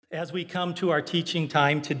As we come to our teaching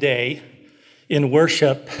time today in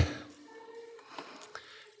worship,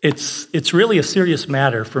 it's really a serious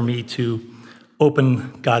matter for me to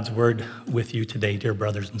open God's Word with you today, dear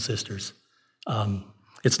brothers and sisters.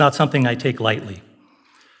 It's not something I take lightly.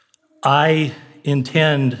 I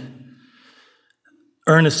intend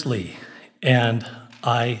earnestly, and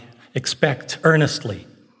I expect earnestly,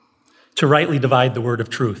 to rightly divide the word of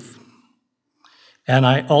truth. And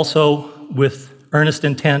I also, with earnest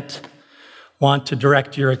intent, want to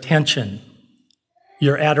direct your attention,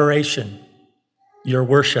 your adoration, your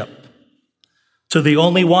worship to the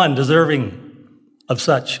only one deserving of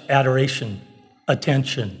such adoration,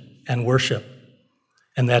 attention, and worship,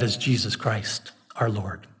 and that is Jesus Christ, our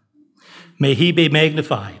Lord. May he be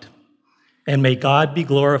magnified, and may God be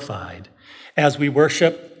glorified as we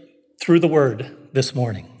worship through the word this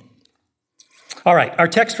morning. All right, our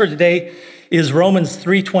text for today is Romans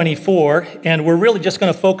 3:24, and we're really just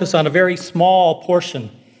going to focus on a very small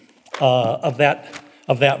portion of that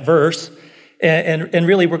verse, and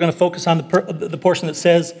really we're going to focus on the portion that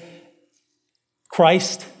says,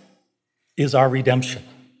 Christ is our redemption.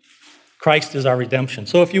 Christ is our redemption.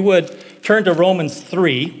 So if you would, turn to Romans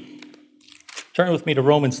 3. Turn with me to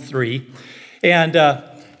Romans 3. And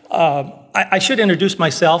I should introduce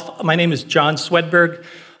myself. My name is John Swedberg.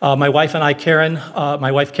 My wife and I, Karen,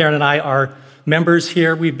 and I are members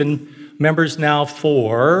here. We've been members now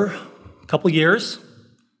for a couple years.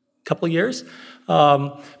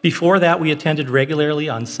 Before that, we attended regularly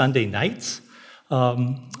on Sunday nights,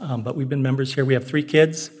 but we've been members here. We have 3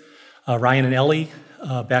 kids, Ryan and Ellie,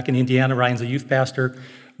 back in Indiana. Ryan's a youth pastor.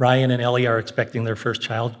 Ryan and Ellie are expecting their first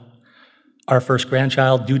child. Our first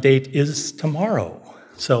grandchild due date is tomorrow,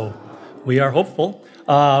 so we are hopeful.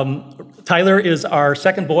 Tyler is our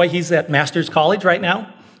second boy. He's at Master's College right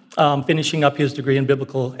now, finishing up his degree in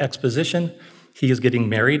biblical exposition. He is getting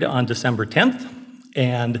married on December 10th,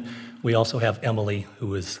 and we also have Emily,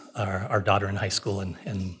 who is our daughter in high school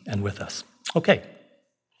and with us. Okay.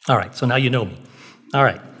 All right, so now you know me. All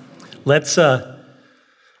right, let's...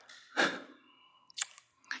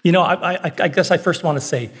 I guess I first want to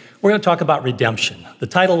say, we're going to talk about redemption. The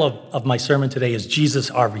title of my sermon today is Jesus,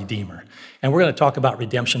 our Redeemer. And we're going to talk about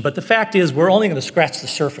redemption. But the fact is, we're only going to scratch the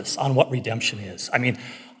surface on what redemption is. I mean,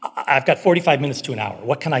 I've got 45 minutes to an hour.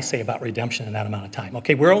 What can I say about redemption in that amount of time?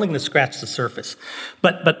 Okay, we're only going to scratch the surface.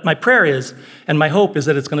 But my prayer is, and my hope is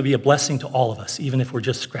that it's going to be a blessing to all of us, even if we're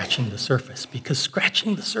just scratching the surface. Because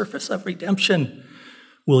scratching the surface of redemption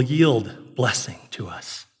will yield blessing to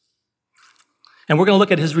us. And we're going to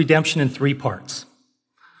look at his redemption in 3 parts.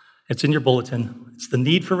 It's in your bulletin. It's the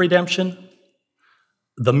need for redemption,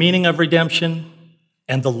 the meaning of redemption,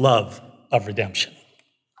 and the love of redemption.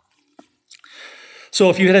 So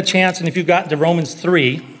if you had a chance and if you've gotten to Romans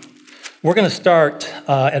 3, we're going to start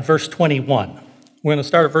at verse 21. We're going to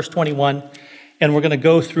start at verse 21, and we're going to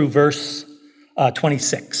go through verse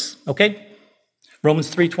 26, okay?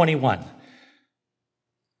 Romans 3:21.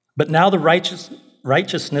 But now the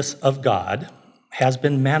righteousness of God has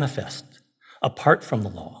been manifest apart from the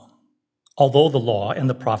law, although the law and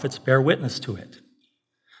the prophets bear witness to it.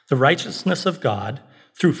 The righteousness of God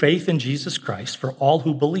through faith in Jesus Christ for all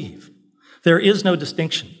who believe. There is no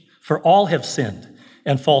distinction, for all have sinned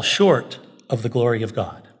and fall short of the glory of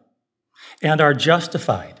God, and are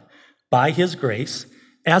justified by his grace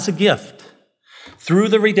as a gift through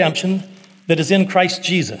the redemption that is in Christ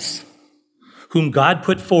Jesus, whom God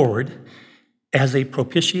put forward as a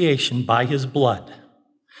propitiation by his blood,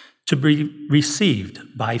 to be received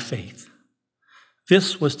by faith.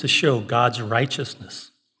 This was to show God's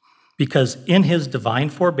righteousness, because in his divine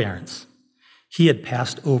forbearance, he had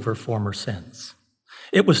passed over former sins.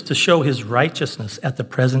 It was to show his righteousness at the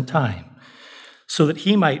present time, so that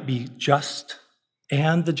he might be just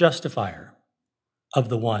and the justifier of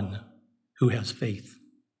the one who has faith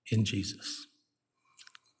in Jesus.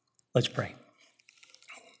 Let's pray.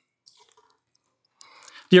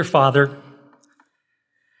 Dear Father,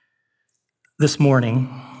 this morning,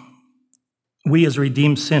 we as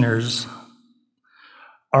redeemed sinners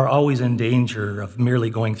are always in danger of merely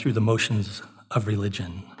going through the motions of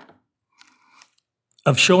religion,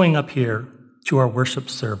 of showing up here to our worship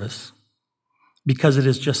service because it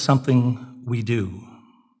is just something we do,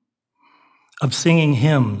 of singing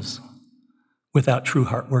hymns without true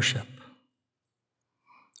heart worship,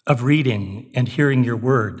 of reading and hearing your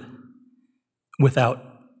word without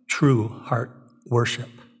true heart worship.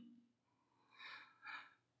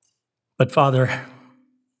 But Father,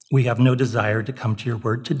 we have no desire to come to your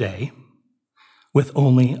word today with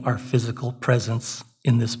only our physical presence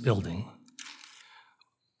in this building.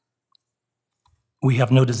 We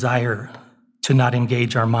have no desire to not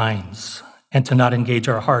engage our minds, and to not engage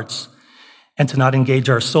our hearts, and to not engage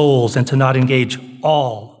our souls, and to not engage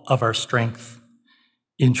all of our strength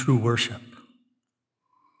in true worship.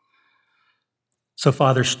 So,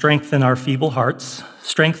 Father, strengthen our feeble hearts,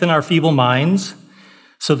 strengthen our feeble minds,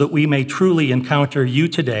 so that we may truly encounter you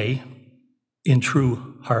today in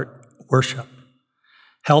true heart worship.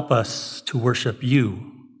 Help us to worship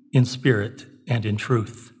you in spirit and in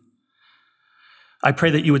truth. I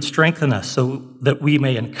pray that you would strengthen us so that we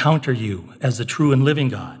may encounter you as the true and living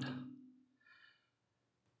God.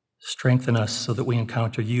 Strengthen us so that we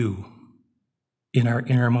encounter you in our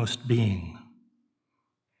innermost being,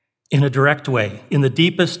 in a direct way, in the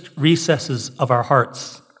deepest recesses of our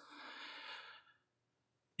hearts.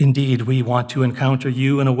 Indeed, we want to encounter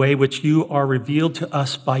you in a way which you are revealed to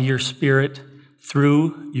us by your Spirit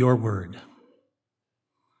through your word.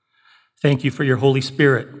 Thank you for your Holy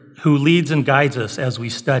Spirit, who leads and guides us as we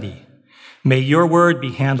study. May your word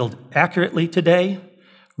be handled accurately today,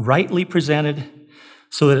 rightly presented,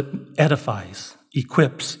 so that it edifies,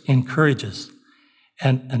 equips, encourages,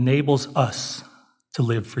 and enables us to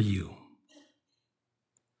live for you.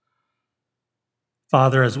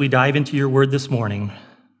 Father, as we dive into your word this morning,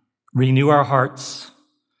 renew our hearts,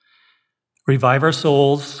 revive our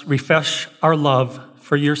souls, refresh our love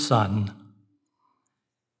for your Son,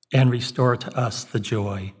 and restore to us the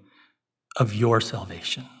joy of your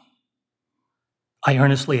salvation. I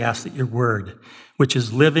earnestly ask that your word, which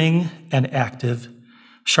is living and active,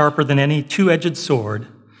 sharper than any two-edged sword,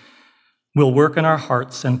 will work in our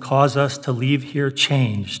hearts and cause us to leave here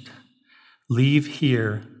changed, leave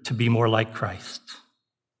here to be more like Christ.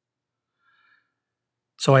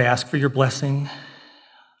 So I ask for your blessing.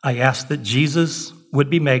 I ask that Jesus would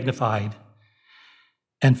be magnified,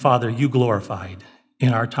 and Father, you glorified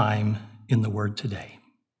in our time in the word today.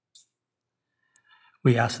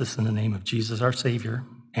 We ask this in the name of Jesus, our Savior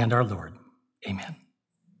and our Lord. Amen.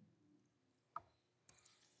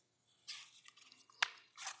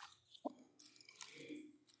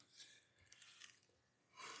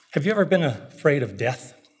 Have you ever been afraid of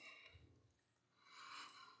death?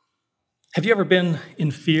 Have you ever been in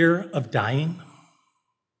fear of dying?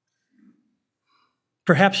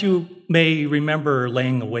 Perhaps you may remember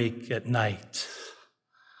laying awake at night,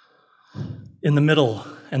 in the middle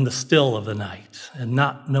and the still of the night, and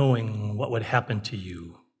not knowing what would happen to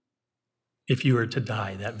you if you were to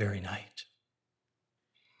die that very night.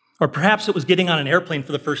 Or perhaps it was getting on an airplane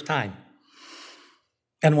for the first time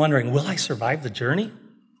and wondering, will I survive the journey?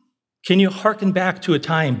 Can you hearken back to a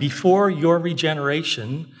time before your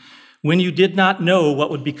regeneration when you did not know what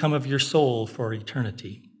would become of your soul for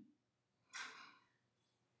eternity?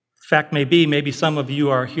 Fact may be, maybe some of you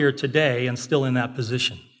are here today and still in that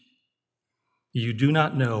position. You do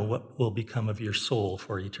not know what will become of your soul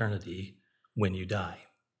for eternity when you die.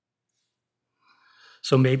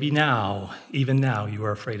 So maybe now, even now, you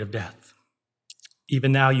are afraid of death.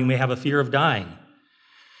 Even now, you may have a fear of dying.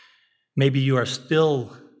 Maybe you are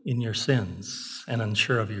still in your sins and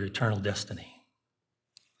unsure of your eternal destiny.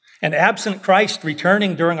 And absent Christ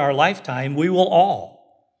returning during our lifetime, we will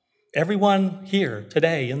all, everyone here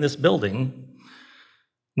today in this building,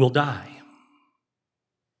 will die.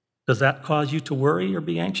 Does that cause you to worry or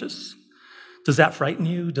be anxious? Does that frighten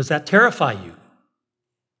you? Does that terrify you?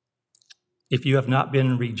 If you have not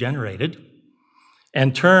been regenerated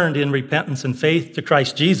and turned in repentance and faith to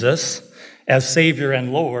Christ Jesus as Savior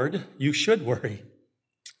and Lord, you should worry.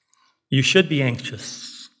 You should be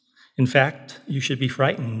anxious. In fact, you should be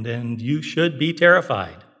frightened and you should be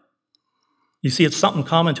terrified. You see, it's something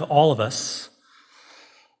common to all of us.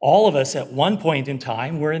 All of us at one point in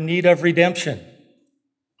time were in need of redemption.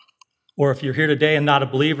 Or if you're here today and not a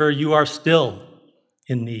believer, you are still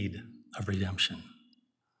in need of redemption.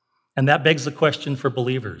 And that begs the question for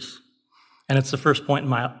believers. And it's the first point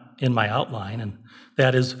in my outline, and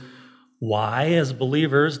that is, why as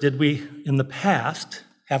believers did we in the past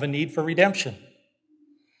have a need for redemption?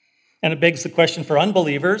 And it begs the question for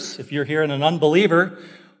unbelievers. If you're here and an unbeliever,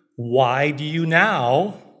 why do you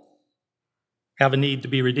now have a need to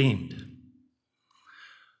be redeemed?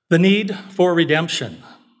 The need for redemption.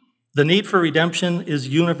 The need for redemption is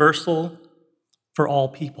universal for all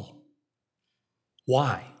people.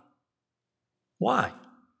 Why? Why?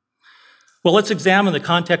 Well, let's examine the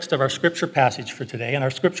context of our scripture passage for today. And our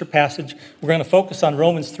scripture passage, we're going to focus on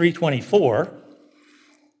Romans 3:24.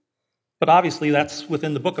 But obviously, that's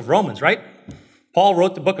within the book of Romans, right? Paul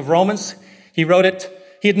wrote the book of Romans. He wrote it.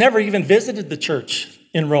 He had never even visited the church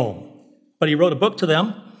in Rome, but he wrote a book to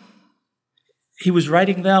them. He was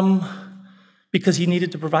writing them because he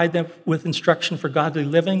needed to provide them with instruction for godly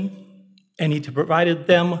living, and he provided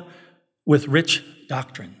them with rich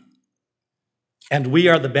doctrine. And we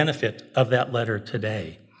are the benefit of that letter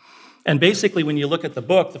today. And basically, when you look at the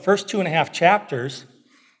book, the first 2.5 chapters,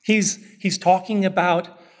 he's talking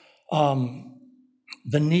about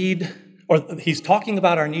the need, or he's talking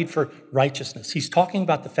about our need for righteousness. He's talking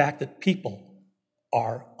about the fact that people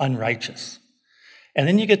are unrighteous. And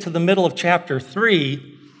then you get to the middle of chapter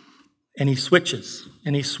 3, and he switches,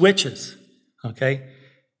 okay?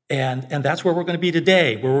 And that's where we're going to be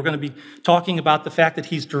today, where we're going to be talking about the fact that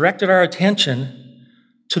he's directed our attention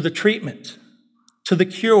to the treatment, to the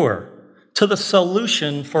cure, to the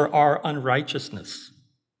solution for our unrighteousness.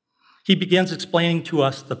 He begins explaining to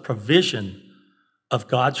us the provision of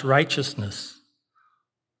God's righteousness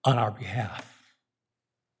on our behalf.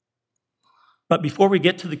 But before we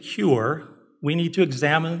get to the cure, we need to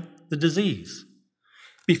examine the disease.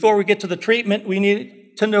 Before we get to the treatment, we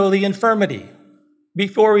need to know the infirmity.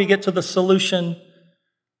 Before we get to the solution,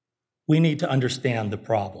 we need to understand the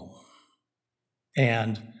problem.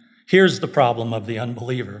 And here's the problem of the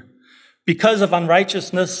unbeliever. Because of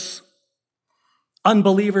unrighteousness,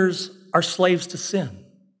 unbelievers are slaves to sin.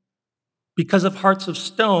 Because of hearts of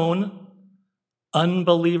stone,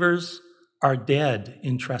 unbelievers are dead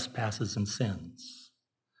in trespasses and sins.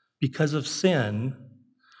 Because of sin,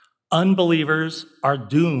 unbelievers are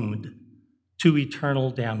doomed to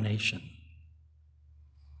eternal damnation.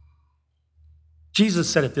 Jesus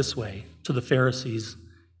said it this way to the Pharisees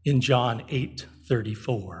in John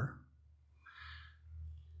 8:34.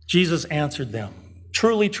 Jesus answered them,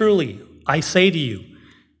 "Truly, truly, I say to you,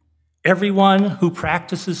 everyone who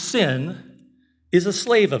practices sin is a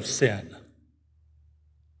slave of sin."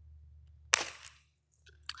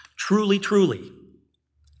 Truly, truly.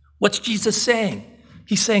 What's Jesus saying?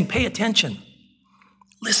 He's saying, pay attention.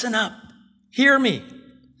 Listen up. Hear me.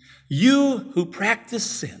 You who practice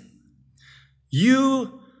sin,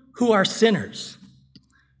 you who are sinners,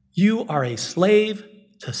 you are a slave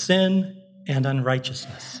to sin and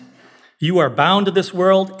unrighteousness. You are bound to this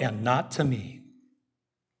world and not to me.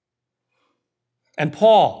 And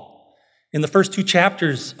Paul, in the first 2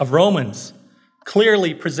 chapters of Romans,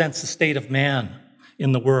 clearly presents the state of man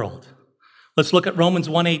in the world. Let's look at Romans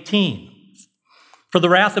 1:18. For the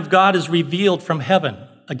wrath of God is revealed from heaven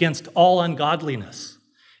against all ungodliness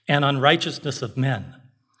and unrighteousness of men,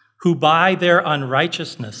 who by their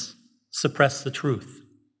unrighteousness suppress the truth.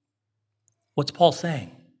 What's Paul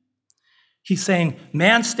saying? He's saying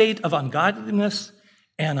man's state of ungodliness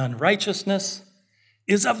and unrighteousness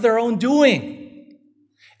is of their own doing,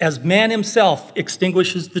 as man himself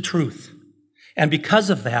extinguishes the truth. And because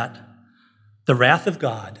of that, the wrath of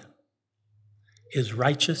God, his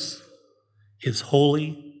righteous, his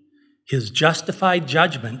holy, his justified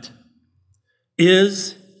judgment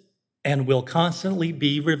is and will constantly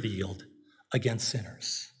be revealed against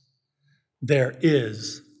sinners. There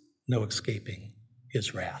is no escaping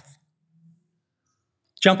his wrath.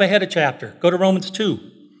 Jump ahead a chapter. Go to Romans 2,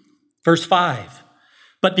 verse 5.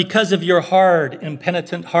 But because of your hard,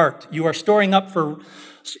 impenitent heart, you are storing up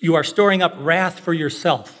wrath for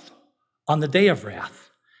yourself on the day of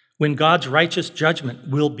wrath, when God's righteous judgment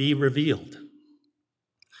will be revealed.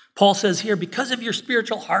 Paul says here, because of your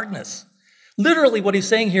spiritual hardness. Literally what he's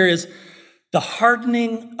saying here is the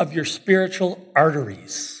hardening of your spiritual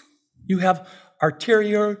arteries. You have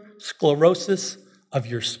arteriosclerosis of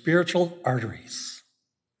your spiritual arteries.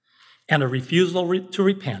 And a refusal to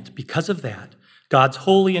repent. Because of that, God's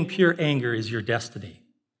holy and pure anger is your destiny.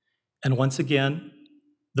 And once again,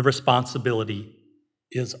 the responsibility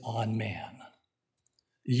is on man.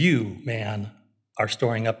 You, man, are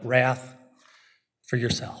storing up wrath for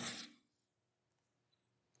yourself.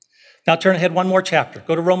 Now turn ahead one more chapter.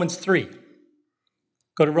 Go to Romans 3.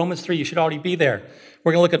 Go to Romans 3. You should already be there.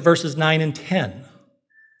 We're going to look at verses 9 and 10.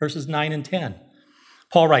 Verses 9 and 10.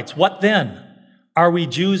 Paul writes, "What then? Are we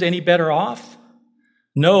Jews any better off?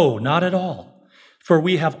 No, not at all. For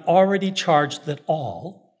we have already charged that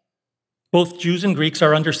all, both Jews and Greeks,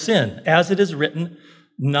 are under sin. As it is written,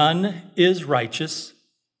 none is righteous,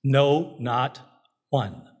 no, not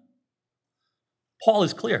one." Paul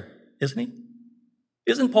is clear, isn't he?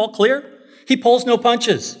 Isn't Paul clear? He pulls no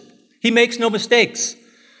punches. He makes no mistakes.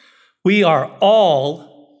 We are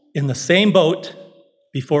all in the same boat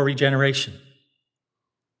before regeneration.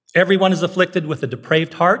 Everyone is afflicted with a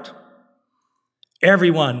depraved heart.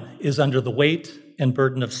 Everyone is under the weight and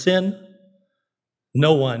burden of sin.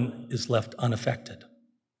 No one is left unaffected.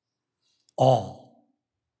 All,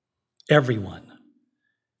 everyone,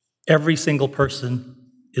 every single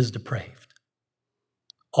person is depraved.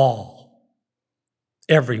 All,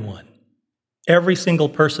 everyone, every single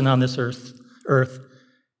person on this earth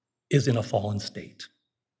is in a fallen state.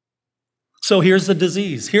 So here's the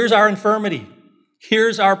disease. Here's our infirmity.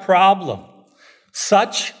 Here's our problem.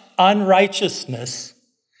 Such unrighteousness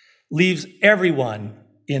leaves everyone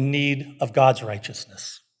in need of God's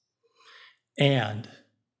righteousness and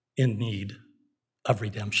in need of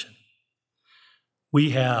redemption. We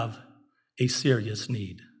have a serious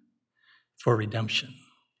need for redemption.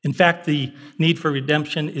 In fact, the need for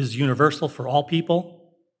redemption is universal for all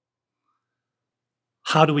people.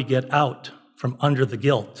 How do we get out from under the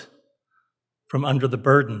guilt, from under the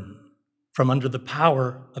burden, from under the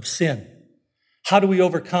power of sin? How do we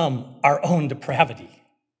overcome our own depravity?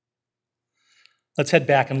 Let's head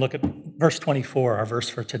back and look at verse 24, our verse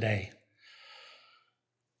for today.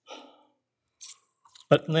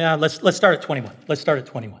 But let's start at 21. Let's start at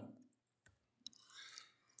 21.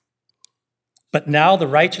 But now the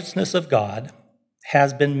righteousness of God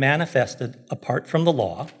has been manifested apart from the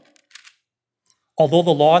law, although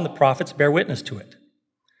the law and the prophets bear witness to it.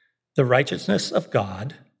 The righteousness of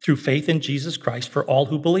God through faith in Jesus Christ for all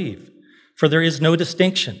who believe. For there is no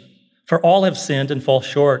distinction, for all have sinned and fall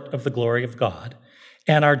short of the glory of God,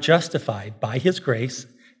 and are justified by his grace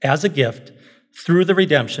as a gift through the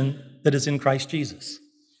redemption that is in Christ Jesus.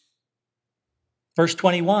 Verse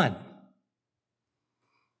 21.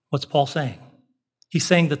 What's Paul saying? He's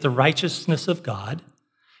saying that the righteousness of God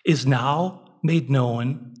is now made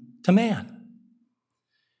known to man.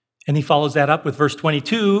 And he follows that up with verse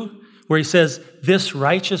 22, where he says, this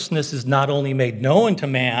righteousness is not only made known to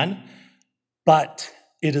man, but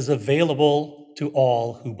it is available to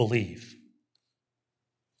all who believe.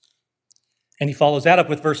 And he follows that up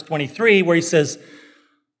with verse 23, where he says,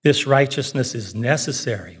 this righteousness is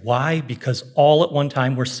necessary. Why? Because all at one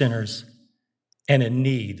time were sinners and in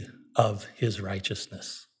need of his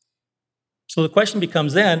righteousness. So the question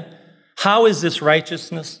becomes then, how is this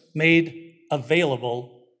righteousness made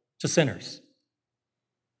available to sinners?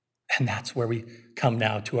 And that's where we come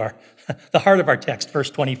now to the heart of our text, verse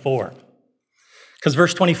 24. Because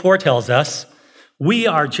verse 24 tells us, we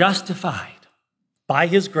are justified by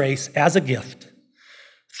his grace as a gift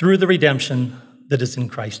through the redemption that is in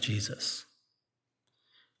Christ Jesus.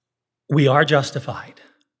 We are justified.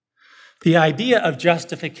 The idea of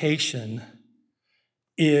justification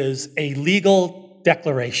is a legal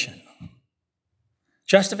declaration.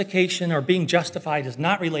 Justification or being justified is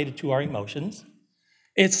not related to our emotions.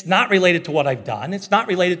 It's not related to what I've done. It's not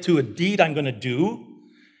related to a deed I'm going to do.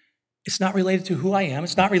 It's not related to who I am.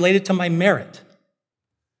 It's not related to my merit.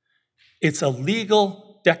 It's a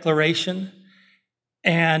legal declaration,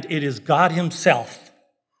 and it is God himself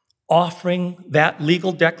offering that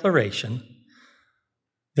legal declaration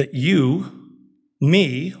that you,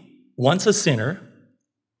 me, once a sinner,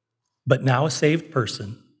 but now a saved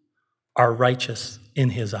person, are righteous in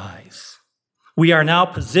his eyes. We are now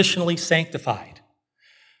positionally sanctified.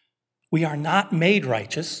 We are not made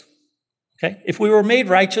righteous. Okay? If we were made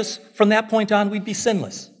righteous, from that point on, we'd be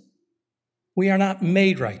sinless. We are not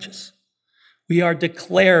made righteous. We are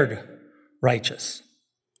declared righteous.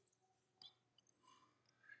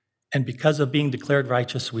 And because of being declared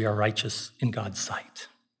righteous, we are righteous in God's sight.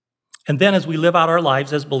 And then as we live out our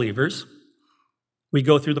lives as believers, we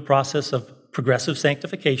go through the process of progressive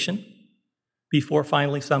sanctification before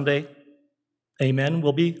finally someday, amen,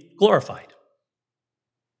 will be glorified.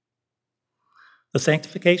 The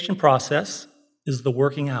sanctification process is the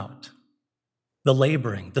working out, the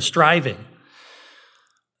laboring, the striving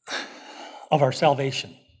of our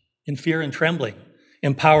salvation in fear and trembling,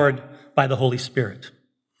 empowered by the Holy Spirit.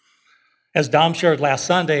 As Dom shared last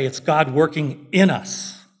Sunday, it's God working in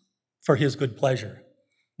us for his good pleasure,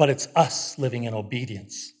 but it's us living in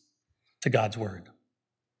obedience to God's word.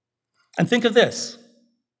 And think of this.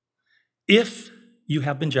 If you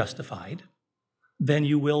have been justified, then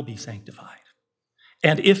you will be sanctified.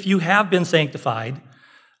 And if you have been sanctified,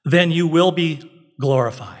 then you will be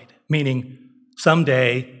glorified, meaning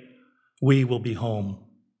someday we will be home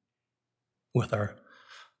with our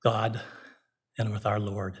God and with our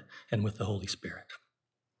Lord and with the Holy Spirit.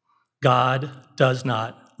 God does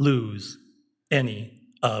not lose any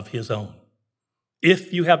of his own.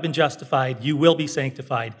 If you have been justified, you will be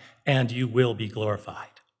sanctified and you will be glorified.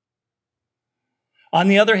 On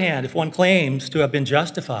the other hand, if one claims to have been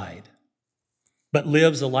justified, but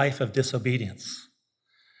lives a life of disobedience,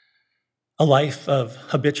 a life of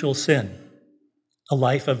habitual sin, a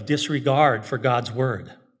life of disregard for God's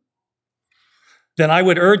word, then I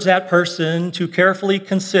would urge that person to carefully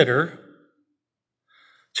consider,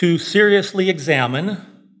 to seriously examine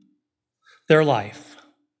their life,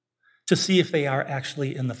 to see if they are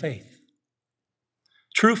actually in the faith.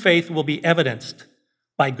 True faith will be evidenced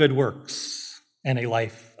by good works and a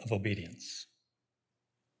life of obedience.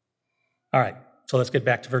 All right, so let's get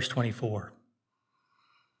back to verse 24.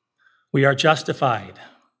 We are justified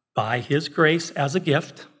by his grace as a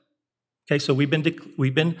gift. Okay, so we've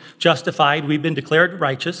been justified, we've been declared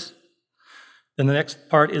righteous. Then the next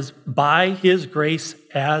part is by his grace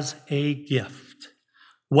as a gift.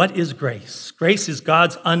 What is grace? Grace is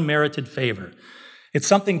God's unmerited favor. It's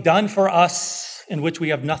something done for us in which we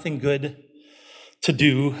have nothing good to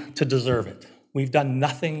do to deserve it. We've done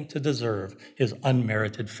nothing to deserve his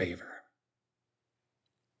unmerited favor.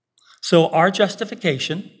 So our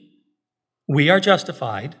justification, we are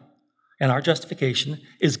justified, and our justification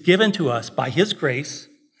is given to us by his grace,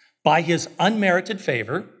 by his unmerited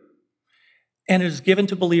favor, and it is given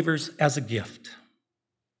to believers as a gift.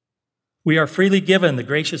 We are freely given the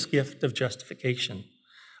gracious gift of justification,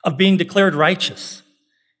 of being declared righteous,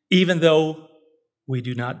 even though we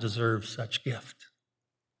do not deserve such gift.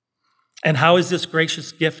 And how is this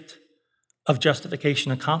gracious gift of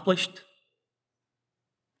justification accomplished?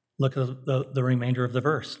 Look at the remainder of the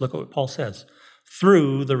verse. Look at what Paul says.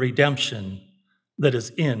 Through the redemption that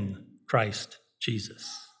is in Christ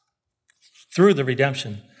Jesus. Through the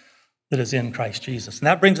redemption that is in Christ Jesus. And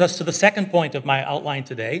that brings us to the second point of my outline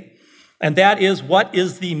today, and that is, what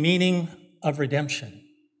is the meaning of redemption?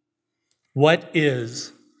 What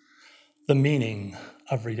is the meaning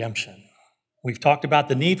of redemption? We've talked about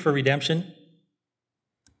the need for redemption.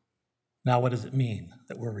 Now, what does it mean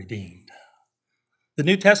that we're redeemed? The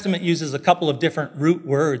New Testament uses a couple of different root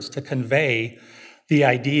words to convey the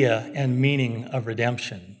idea and meaning of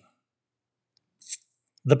redemption.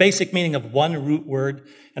 The basic meaning of one root word,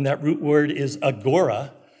 and that root word is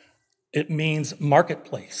agora. It means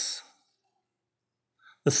marketplace.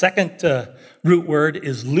 The second root word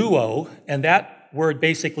is luo, and that word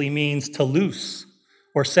basically means to loose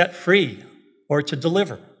or set free or to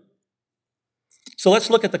deliver. So let's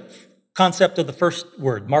look at the concept of the first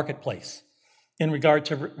word, marketplace, in regard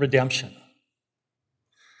to redemption.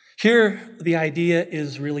 Here, the idea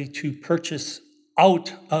is really to purchase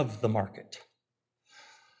out of the market.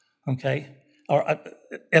 Okay?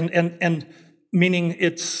 And meaning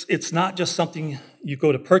it's not just something you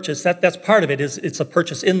go to purchase. That's part of it, is it's a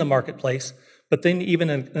purchase in the marketplace, but then even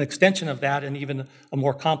an extension of that, and even a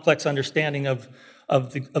more complex understanding of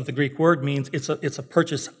the Greek word, means it's a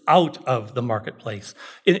purchase out of the marketplace.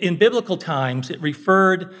 In biblical times, it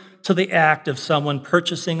referred to the act of someone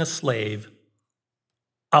purchasing a slave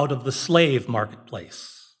out of the slave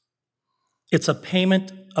marketplace. It's a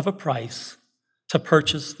payment of a price to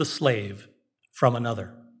purchase the slave from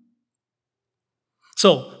another.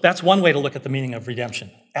 So that's one way to look at the meaning of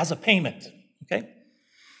redemption, as a payment, okay?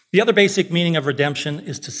 The other basic meaning of redemption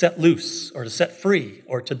is to set loose, or to set free,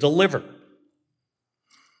 or to deliver.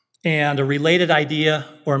 And a related idea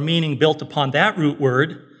or meaning built upon that root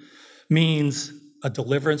word means a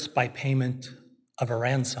deliverance by payment of a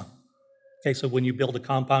ransom. Okay, so when you build a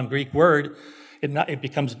compound Greek word, it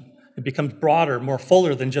becomes broader, more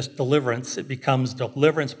fuller than just deliverance. It becomes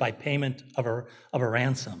deliverance by payment of a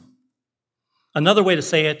ransom. Another way to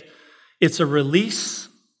say it, it's a release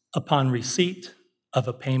upon receipt of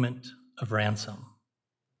a payment of ransom.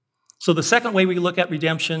 So the second way we look at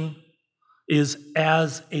redemption is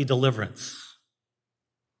as a deliverance.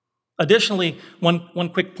 Additionally, one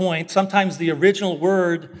quick point, sometimes the original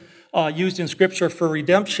word used in Scripture for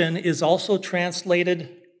redemption is also translated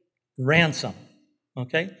ransom,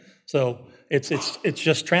 okay? So it's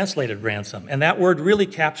just translated ransom. And that word really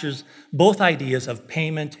captures both ideas of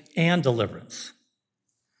payment and deliverance.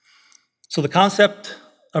 So the concept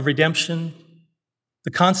of redemption,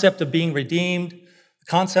 the concept of being redeemed,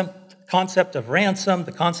 the concept of ransom,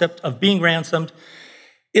 the concept of being ransomed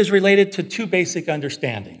is related to two basic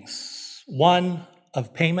understandings. One,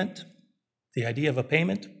 of payment, the idea of a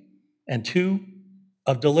payment, and two,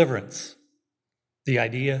 of deliverance, the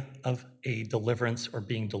idea of a deliverance or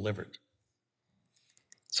being delivered.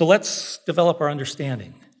 So let's develop our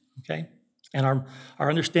understanding, okay? And our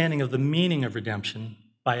understanding of the meaning of redemption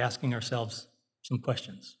by asking ourselves some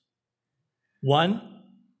questions. One,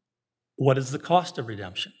 what is the cost of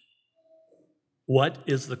redemption? What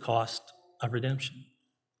is the cost of redemption?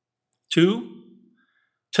 Two,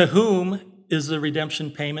 to whom is the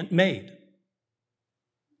redemption payment made?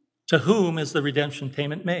 To whom is the redemption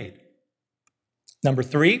payment made? Number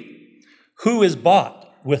three, who is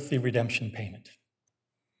bought with the redemption payment?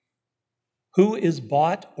 Who is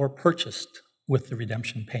bought or purchased with the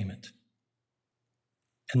redemption payment?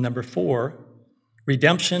 And number four,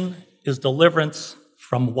 redemption is deliverance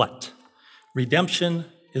from what? Redemption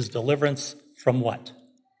is deliverance from what?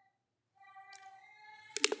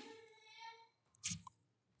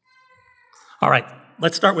 All right,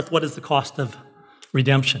 let's start with what is the cost of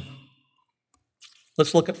redemption.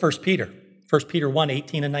 Let's look at 1 Peter. 1 Peter 1,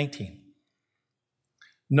 18 and 19.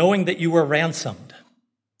 Knowing that you were ransomed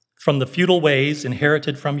from the futile ways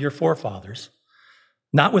inherited from your forefathers,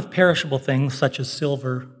 not with perishable things such as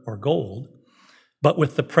silver or gold, but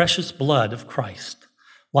with the precious blood of Christ,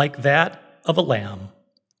 like that of a lamb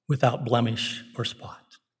without blemish or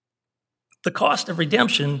spot. The cost of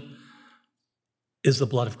redemption is the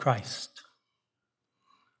blood of Christ.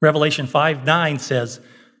 Revelation 5:9 says,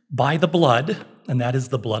 by the blood, and that is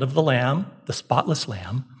the blood of the Lamb, the spotless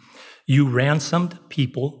Lamb, you ransomed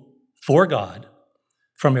people for God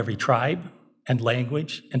from every tribe and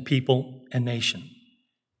language and people and nation.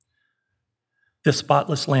 This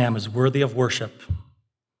spotless Lamb is worthy of worship,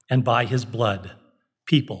 and by his blood,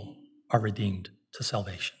 people are redeemed to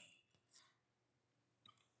salvation.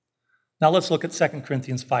 Now let's look at 2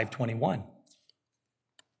 Corinthians 5:21.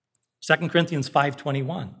 2 Corinthians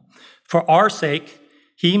 5:21. For our sake,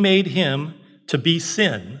 he made him to be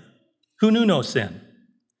sin who knew no sin,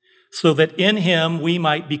 so that in him we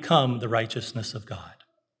might become the righteousness of God.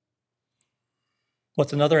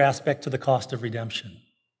 What's another aspect to the cost of redemption?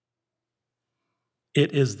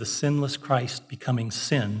 It is the sinless Christ becoming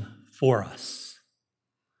sin for us.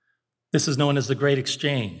 This is known as the Great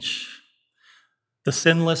Exchange. The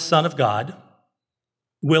sinless Son of God,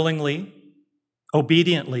 willingly,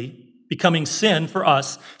 obediently, becoming sin for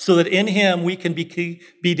us, so that in him we can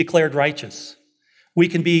be declared righteous. We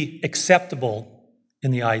can be acceptable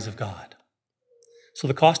in the eyes of God. So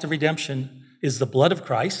the cost of redemption is the blood of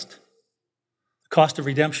Christ. The cost of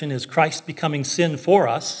redemption is Christ becoming sin for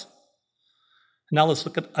us. Now let's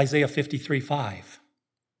look at Isaiah 53:5.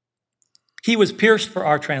 He was pierced for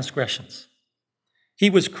our transgressions. He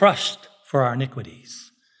was crushed for our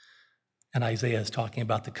iniquities. And Isaiah is talking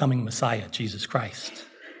about the coming Messiah, Jesus Christ.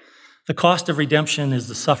 The cost of redemption is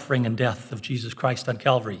the suffering and death of Jesus Christ on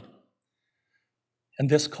Calvary. And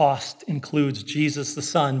this cost includes Jesus the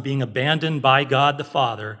Son being abandoned by God the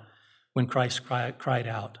Father when Christ cried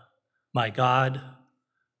out, my God,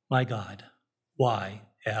 why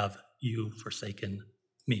have you forsaken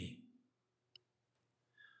me?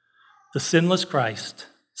 The sinless Christ,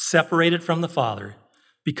 separated from the Father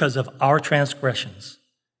because of our transgressions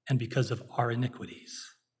and because of our iniquities.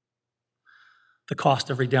 The cost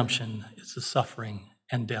of redemption is the suffering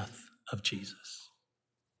and death of Jesus.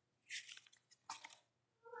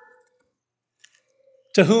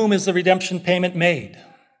 To whom is the redemption payment made?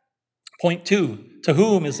 Point 2, to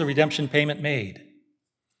whom is the redemption payment made?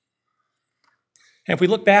 And if we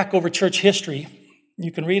look back over church history,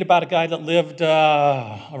 you can read about a guy that lived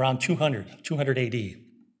around 200 AD.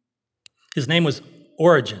 His name was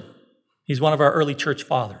Origen. He's one of our early church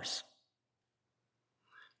fathers.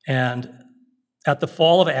 And at the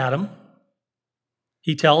fall of Adam,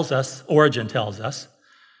 Origen tells us,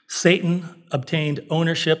 Satan obtained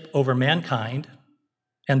ownership over mankind,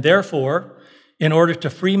 and therefore, in order to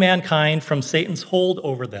free mankind from Satan's hold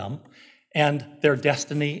over them and their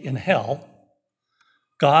destiny in hell,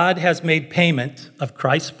 God has made payment of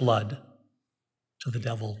Christ's blood to the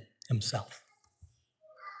devil himself.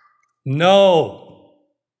 No,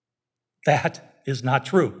 that is not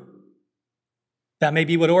true. That may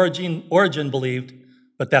be what Origen believed,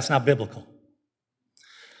 but that's not biblical.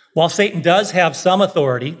 While Satan does have some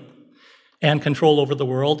authority and control over the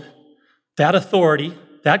world, that authority,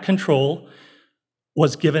 that control,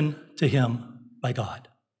 was given to him by God.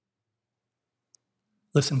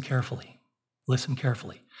 Listen carefully. Listen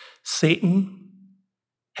carefully. Satan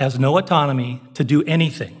has no autonomy to do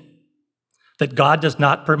anything that God does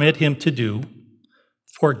not permit him to do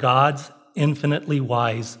for God's infinitely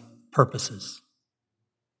wise purposes.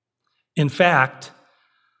 In fact,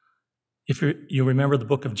 if you remember the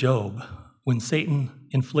book of Job, when Satan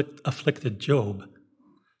afflicted Job,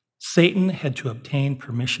 Satan had to obtain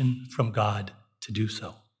permission from God to do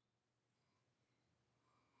so.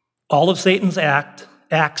 All of Satan's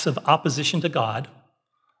acts of opposition to God,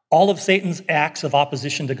 all of Satan's acts of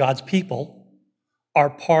opposition to God's people are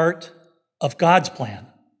part of God's plan,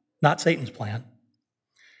 not Satan's plan,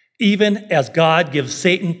 even as God gives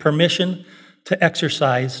Satan permission to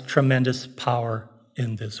exercise tremendous power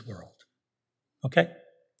in this world. Okay?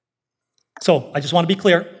 So I just want to be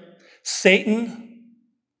clear. Satan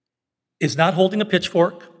is not holding a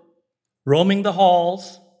pitchfork, roaming the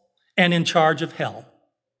halls, and in charge of hell.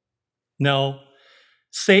 No,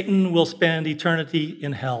 Satan will spend eternity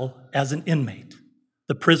in hell as an inmate,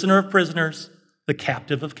 the prisoner of prisoners, the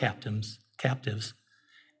captive of captives,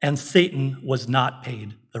 and Satan was not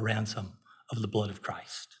paid the ransom of the blood of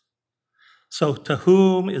Christ. So to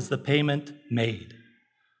whom is the payment made?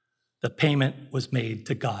 The payment was made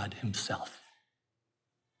to God himself.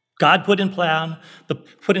 God put in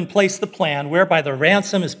place the plan whereby the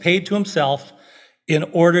ransom is paid to himself in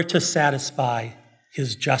order to satisfy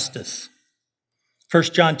his justice.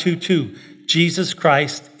 1 John 2:2, Jesus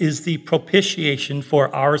Christ is the propitiation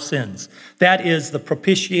for our sins. That is the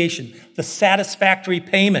propitiation, the satisfactory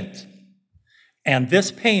payment. And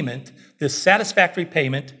this payment, this satisfactory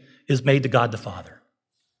payment, is made to God the Father.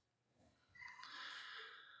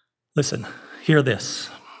 Listen, hear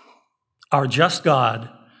this. Our just God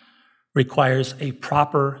requires a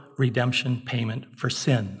proper redemption payment for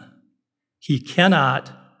sin. He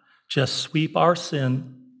cannot just sweep our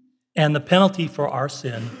sin and the penalty for our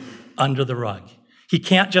sin under the rug. He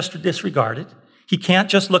can't just disregard it. He can't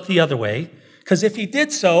just look the other way, because if he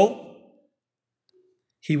did so,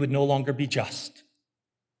 he would no longer be just.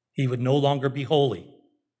 He would no longer be holy.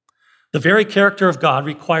 The very character of God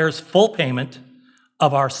requires full payment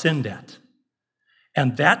of our sin debt.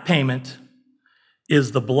 And that payment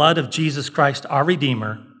is the blood of Jesus Christ, our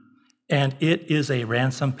Redeemer, and it is a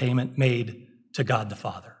ransom payment made to God the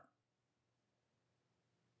Father.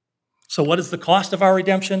 So what is the cost of our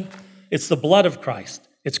redemption? It's the blood of Christ.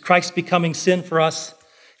 It's Christ becoming sin for us.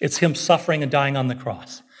 It's him suffering and dying on the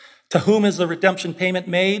cross. To whom is the redemption payment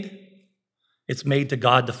made? It's made to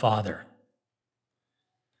God the Father.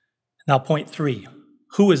 Now, point 3,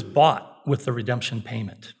 who is bought with the redemption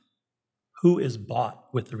payment? Who is bought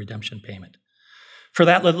with the redemption payment? For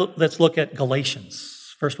that, let's look at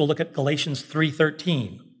Galatians. First, we'll look at Galatians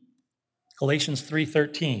 3:13. Galatians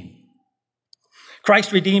 3:13.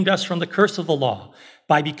 Christ redeemed us from the curse of the law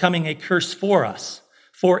by becoming a curse for us.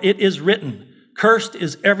 For it is written, cursed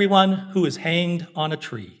is everyone who is hanged on a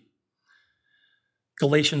tree.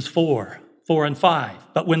 Galatians 4:4 and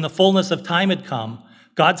 5. But when the fullness of time had come,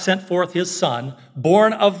 God sent forth his Son,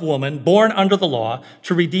 born of woman, born under the law,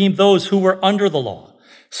 to redeem those who were under the law,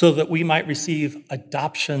 so that we might receive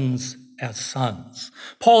adoptions as sons.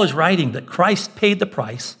 Paul is writing that Christ paid the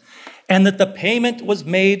price and that the payment was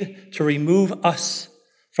made to remove us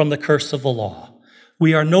from the curse of the law.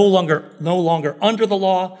 We are no longer under the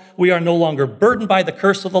law. We are no longer burdened by the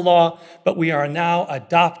curse of the law, but we are now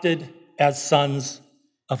adopted as sons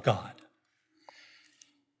of God.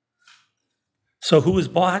 So who is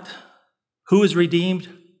bought? Who is redeemed?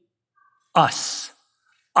 Us.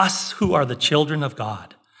 Us who are the children of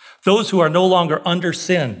God. Those who are no longer under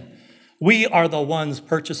sin. We are the ones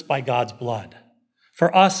purchased by God's blood.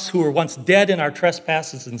 For us who were once dead in our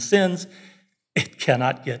trespasses and sins, it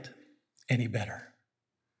cannot get any better.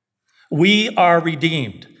 We are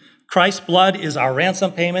redeemed. Christ's blood is our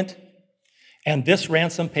ransom payment, and this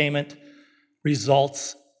ransom payment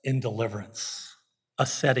results in deliverance, a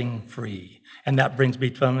setting free. And that brings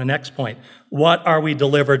me to the next point. What are we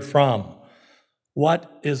delivered from?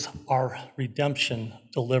 What is our redemption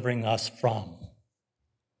delivering us from?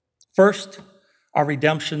 First, our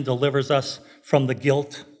redemption delivers us from the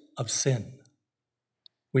guilt of sin.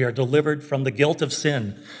 We are delivered from the guilt of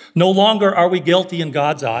sin. No longer are we guilty in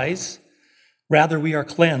God's eyes. Rather, we are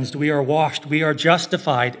cleansed, we are washed, we are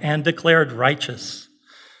justified and declared righteous.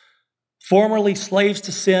 Formerly slaves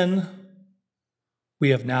to sin, we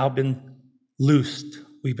have now been loosed.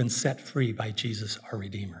 We've been set free by Jesus, our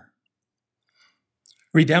Redeemer.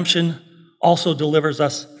 Redemption also delivers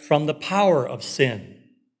us from the power of sin.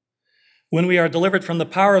 When we are delivered from the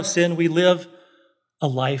power of sin, we live a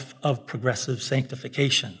life of progressive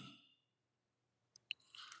sanctification.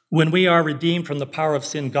 When we are redeemed from the power of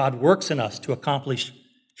sin, God works in us to accomplish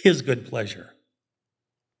his good pleasure.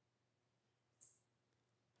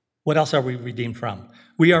 What else are we redeemed from?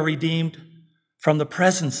 We are redeemed from the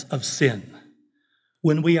presence of sin.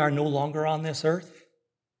 When we are no longer on this earth,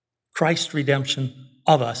 Christ's redemption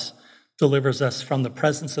of us delivers us from the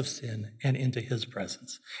presence of sin and into his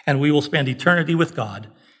presence. And we will spend eternity with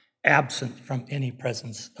God, absent from any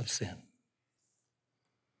presence of sin.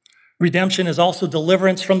 Redemption is also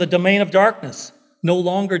deliverance from the domain of darkness. No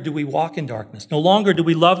longer do we walk in darkness. No longer do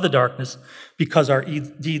we love the darkness because our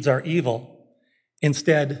deeds are evil.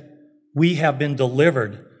 Instead, we have been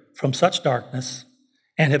delivered from such darkness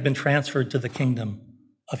and have been transferred to the kingdom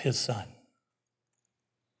of his Son.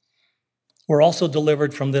 We're also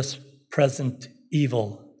delivered from this present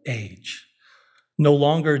evil age. No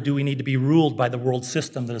longer do we need to be ruled by the world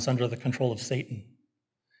system that is under the control of Satan.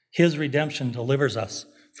 His redemption delivers us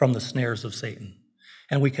from the snares of Satan,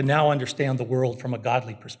 and we can now understand the world from a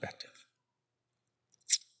godly perspective.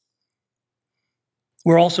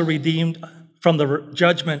 We're also redeemed from the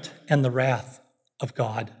judgment and the wrath of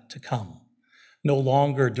God to come. No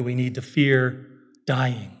longer do we need to fear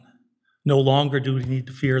dying. No longer do we need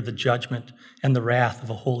to fear the judgment and the wrath of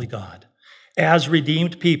a holy God. As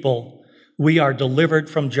redeemed people, we are delivered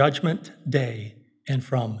from judgment day and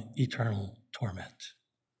from eternal torment.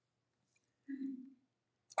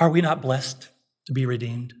 Are we not blessed to be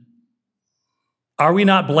redeemed? Are we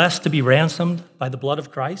not blessed to be ransomed by the blood of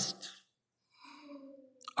Christ?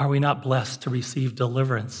 Are we not blessed to receive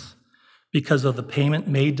deliverance because of the payment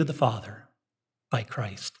made to the Father by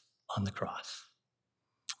Christ on the cross?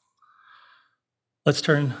 Let's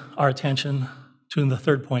turn our attention to the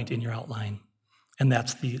third point in your outline, and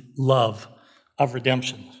that's the love of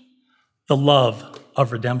redemption. The love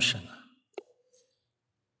of redemption.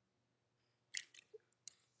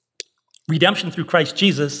 Redemption through Christ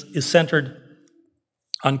Jesus is centered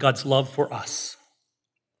on God's love for us.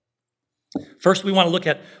 First, we want to look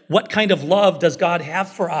at what kind of love does God have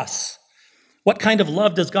for us? What kind of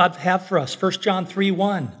love does God have for us? 1 John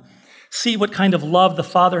 3:1. See what kind of love the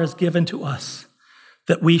Father has given to us,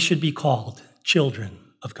 that we should be called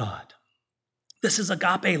children of God. This is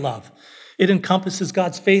agape love. It encompasses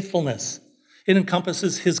God's faithfulness. It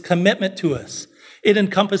encompasses his commitment to us. It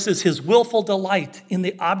encompasses his willful delight in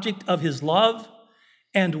the object of his love,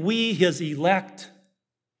 and we, his elect,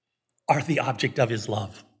 are the object of his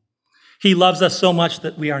love. He loves us so much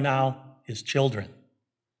that we are now his children.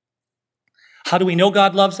 How do we know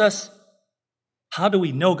God loves us? How do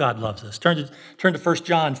we know God loves us? Turn to 1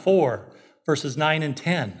 John 4, verses 9 and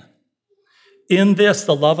 10. In this,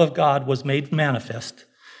 the love of God was made manifest,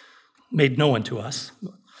 made known to us,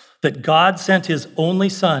 that God sent his only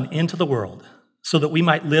Son into the world so that we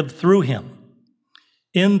might live through him.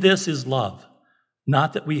 In this is love,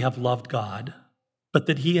 not that we have loved God, but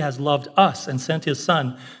that he has loved us and sent his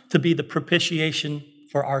Son to be the propitiation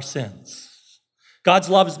for our sins. God's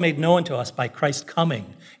love is made known to us by Christ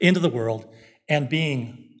coming into the world and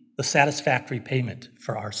being the satisfactory payment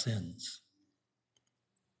for our sins.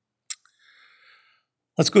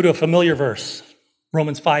 Let's go to a familiar verse,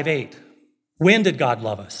 Romans 5:8. When did God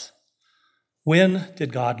love us? When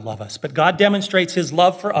did God love us? But God demonstrates his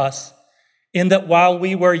love for us in that while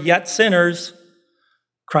we were yet sinners,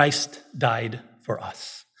 Christ died for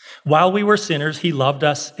us. While we were sinners, he loved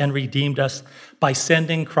us and redeemed us by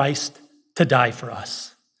sending Christ to die for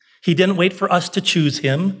us. He didn't wait for us to choose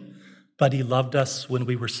him, but he loved us when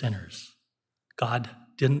we were sinners. God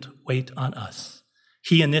didn't wait on us.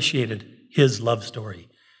 He initiated his love story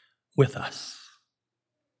with us.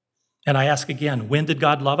 And I ask again, when did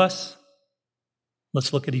God love us?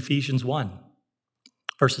 Let's look at Ephesians 1,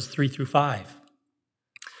 verses 3 through 5.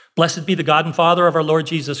 Blessed be the God and Father of our Lord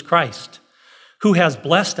Jesus Christ, who has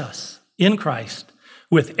blessed us in Christ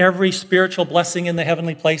with every spiritual blessing in the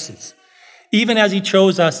heavenly places, even as he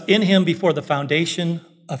chose us in him before the foundation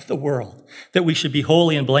of the world, that we should be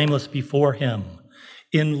holy and blameless before him.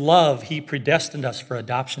 In love, he predestined us for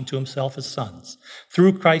adoption to himself as sons,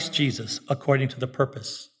 through Christ Jesus, according to the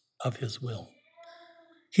purpose of his will.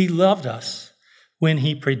 He loved us when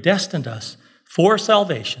he predestined us for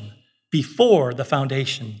salvation before the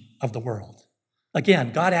foundation of the world.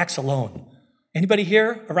 Again, God acts alone. Anybody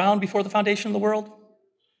here around before the foundation of the world?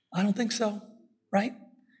 I don't think so, right?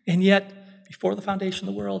 And yet, before the foundation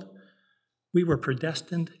of the world, we were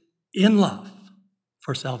predestined in love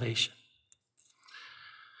for salvation.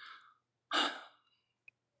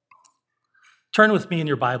 Turn with me in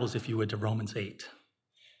your Bibles, if you would, to Romans 8.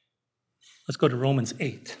 Let's go to Romans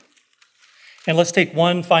 8. And let's take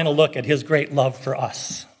one final look at his great love for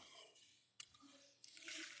us.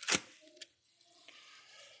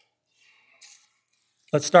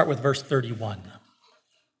 Let's start with verse 31.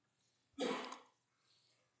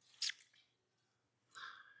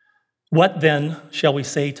 What then shall we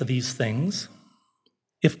say to these things?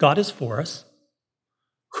 If God is for us,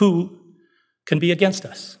 who can be against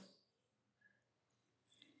us?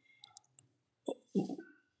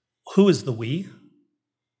 Who is the we?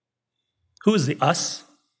 Who is the us?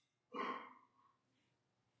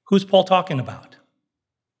 Who's Paul talking about?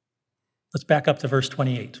 Let's back up to verse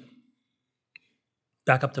 28.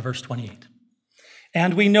 Back up to verse 28.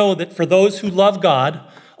 And we know that for those who love God,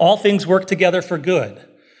 all things work together for good.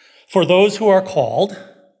 For those who are called,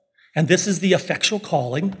 and this is the effectual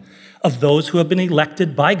calling of those who have been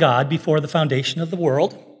elected by God before the foundation of the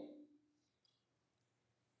world.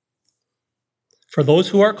 For those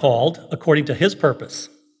who are called according to his purpose.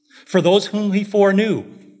 For those whom he foreknew.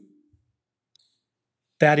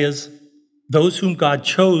 That is, those whom God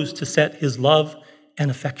chose to set his love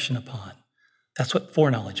and affection upon. That's what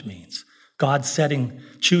foreknowledge means. God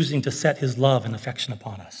choosing to set his love and affection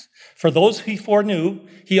upon us. For those he foreknew,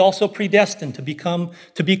 he also predestined to be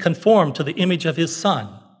conformed to the image of his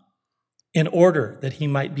Son, in order that he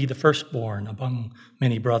might be the firstborn among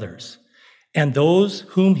many brothers. And those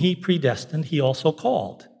whom he predestined, he also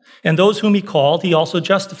called. And those whom he called, he also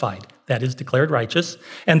justified, that is, declared righteous.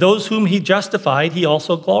 And those whom he justified, he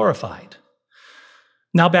also glorified.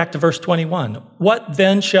 Now back to verse 21. What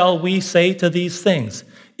then shall we say to these things?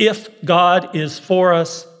 If God is for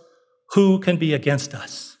us, who can be against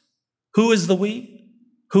us? Who is the we?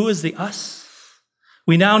 Who is the us?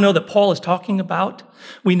 We now know that Paul is talking about.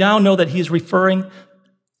 We now know that he's referring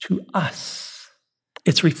to us.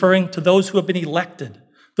 It's referring to those who have been elected,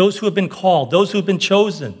 those who have been called, those who have been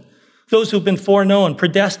chosen, those who have been foreknown,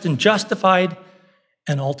 predestined, justified,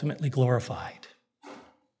 and ultimately glorified.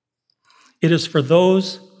 It is for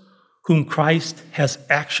those whom Christ has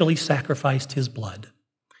actually sacrificed his blood,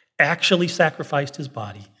 actually sacrificed his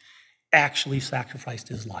body, actually sacrificed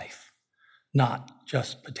his life, not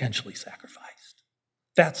just potentially sacrificed.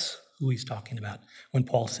 That's who he's talking about when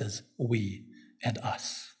Paul says we and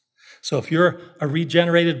us. So if you're a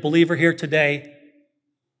regenerated believer here today,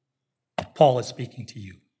 Paul is speaking to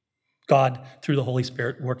you. God, through the Holy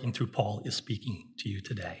Spirit working through Paul, is speaking to you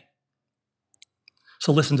today.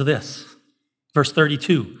 So listen to this. Verse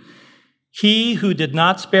 32, he who did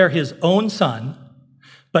not spare his own son,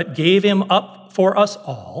 but gave him up for us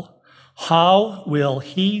all, how will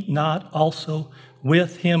he not also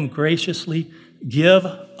with him graciously give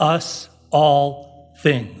us all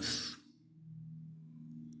things?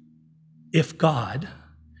 If God,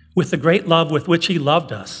 with the great love with which he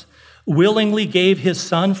loved us, willingly gave his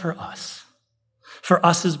son for us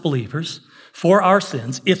as believers, for our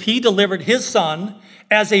sins, if he delivered his son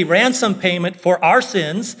as a ransom payment for our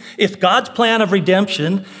sins, if God's plan of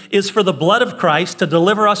redemption is for the blood of Christ to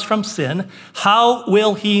deliver us from sin, how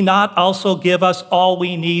will he not also give us all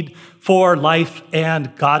we need for life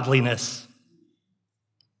and godliness?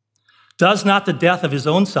 Does not the death of his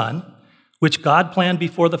own son, which God planned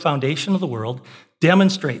before the foundation of the world,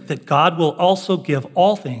 demonstrate that God will also give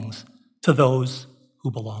all things to those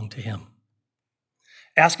who belong to him?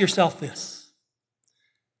 Ask yourself this: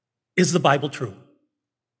 is the Bible true?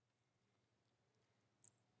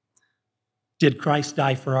 Did Christ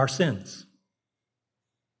die for our sins?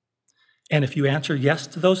 And if you answer yes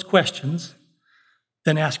to those questions,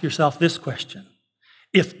 then ask yourself this question: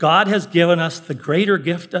 if God has given us the greater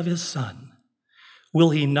gift of his son,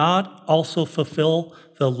 will he not also fulfill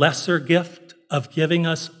the lesser gift of giving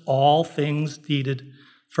us all things needed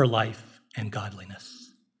for life and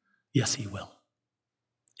godliness? Yes, he will.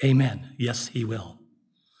 Amen. Yes, he will.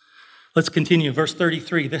 Let's continue. Verse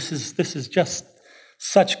 33. This is just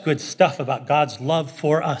such good stuff about God's love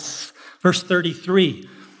for us. Verse 33.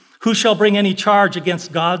 Who shall bring any charge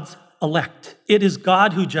against God's elect? It is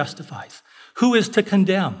God who justifies. Who is to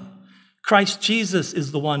condemn? Christ Jesus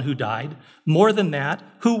is the one who died. More than that,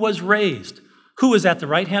 who was raised, who is at the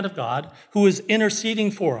right hand of God, who is interceding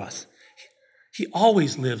for us. He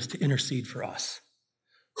always lives to intercede for us.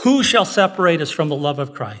 Who shall separate us from the love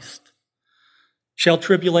of Christ? Shall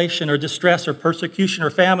tribulation or distress or persecution or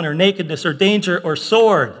famine or nakedness or danger or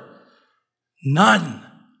sword? None.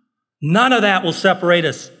 None of that will separate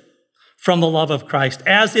us from the love of Christ.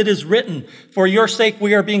 As it is written, for your sake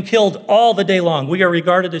we are being killed all the day long. We are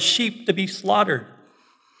regarded as sheep to be slaughtered.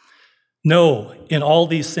 No, in all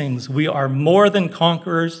these things we are more than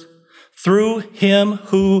conquerors through him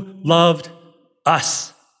who loved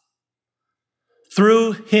us.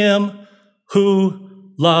 Through him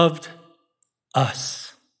who loved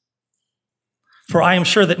us. For I am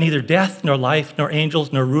sure that neither death, nor life, nor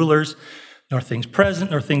angels, nor rulers, nor things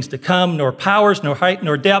present, nor things to come, nor powers, nor height,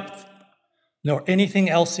 nor depth, nor anything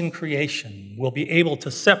else in creation will be able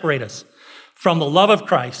to separate us from the love of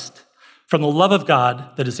Christ, from the love of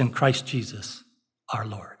God that is in Christ Jesus, our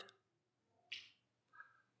Lord.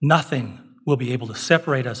 Nothing will be able to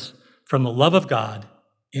separate us from the love of God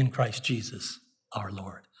in Christ Jesus, our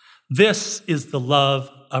Lord. This is the love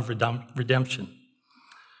of redemption.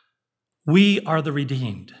 We are the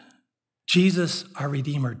redeemed. Jesus, our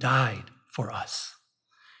Redeemer, died for us.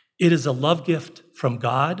 It is a love gift from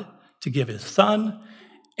God to give his son,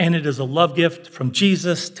 and it is a love gift from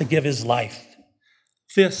Jesus to give his life.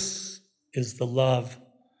 This is the love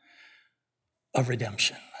of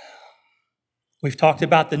redemption. We've talked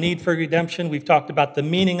about the need for redemption. We've talked about the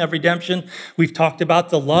meaning of redemption. We've talked about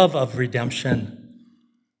the love of redemption.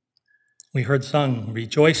 We heard sung,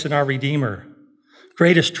 rejoice in our Redeemer,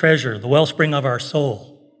 greatest treasure, the wellspring of our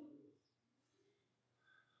soul.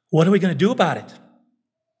 What are we going to do about it?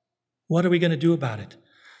 What are we going to do about it?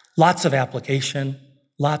 Lots of application,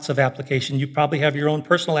 lots of application. You probably have your own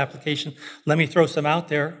personal application. Let me throw some out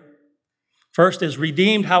there. First is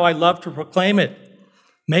redeemed, how I love to proclaim it.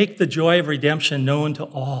 Make the joy of redemption known to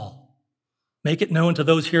all. Make it known to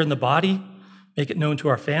those here in the body. Make it known to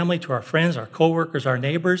our family, to our friends, our coworkers, our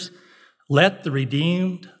neighbors. Let the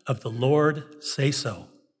redeemed of the Lord say so.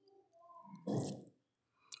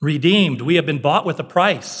 Redeemed, we have been bought with a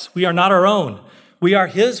price. We are not our own. We are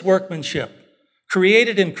his workmanship,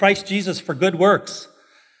 created in Christ Jesus for good works.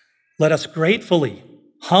 Let us gratefully,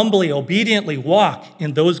 humbly, obediently walk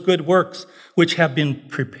in those good works which have been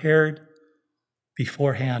prepared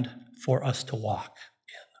beforehand for us to walk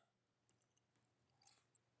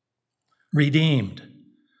in. Redeemed.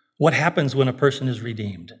 What happens when a person is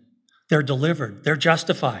redeemed? They're delivered. They're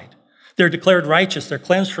justified. They're declared righteous. They're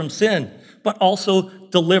cleansed from sin, but also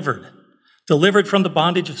delivered. Delivered from the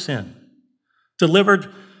bondage of sin.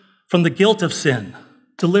 Delivered from the guilt of sin.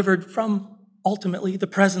 Delivered from, ultimately, the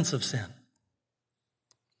presence of sin.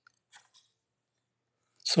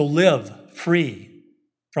 So live free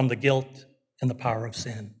from the guilt and the power of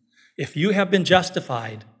sin. If you have been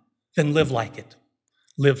justified, then live like it.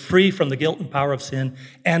 Live free from the guilt and power of sin,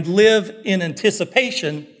 and live in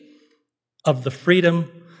anticipation of the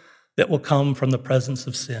freedom that will come from the presence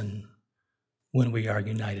of sin when we are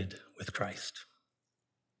united with Christ.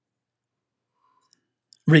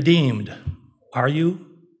 Redeemed, are you?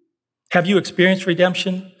 Have you experienced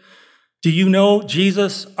redemption? Do you know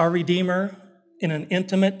Jesus, our Redeemer, in an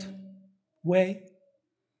intimate way?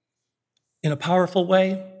 In a powerful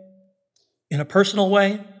way? In a personal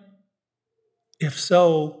way? If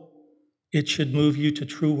so, it should move you to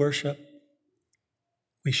true worship.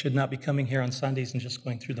 We should not be coming here on Sundays and just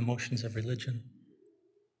going through the motions of religion.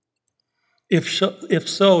 If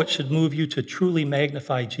so, it should move you to truly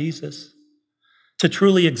magnify Jesus, to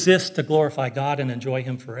truly exist, to glorify God and enjoy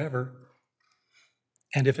him forever.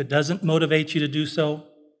 And if it doesn't motivate you to do so,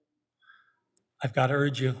 I've got to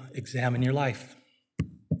urge you, examine your life.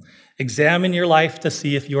 Examine your life to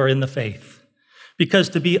see if you are in the faith. Because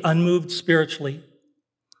to be unmoved spiritually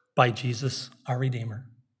by Jesus, our Redeemer,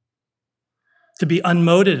 to be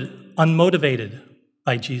unmotivated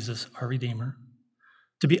by Jesus, our Redeemer,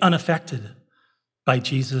 to be unaffected by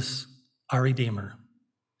Jesus, our Redeemer,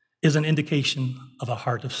 is an indication of a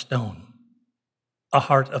heart of stone, a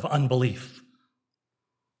heart of unbelief,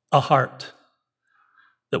 a heart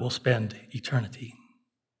that will spend eternity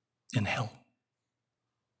in hell.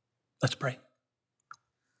 Let's pray.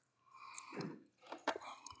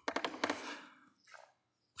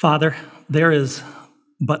 Father, there is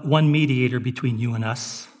but one mediator between you and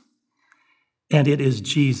us, and it is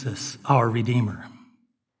Jesus, our Redeemer.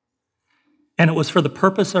 And it was for the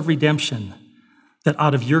purpose of redemption that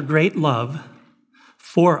out of your great love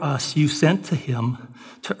for us, you sent to him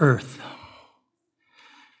to earth.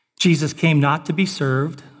 Jesus came not to be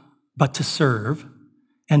served, but to serve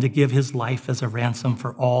and to give his life as a ransom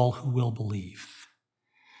for all who will believe.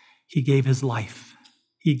 He gave his life.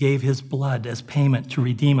 He gave his blood as payment to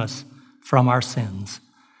redeem us from our sins.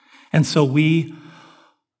 And so we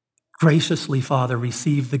graciously, Father,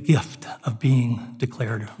 receive the gift of being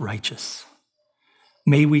declared righteous.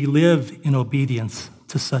 May we live in obedience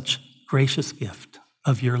to such gracious gift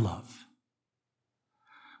of your love.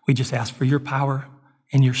 We just ask for your power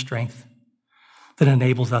and your strength that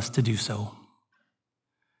enables us to do so.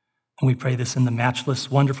 And we pray this in the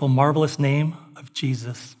matchless, wonderful, marvelous name of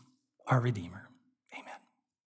Jesus, our Redeemer.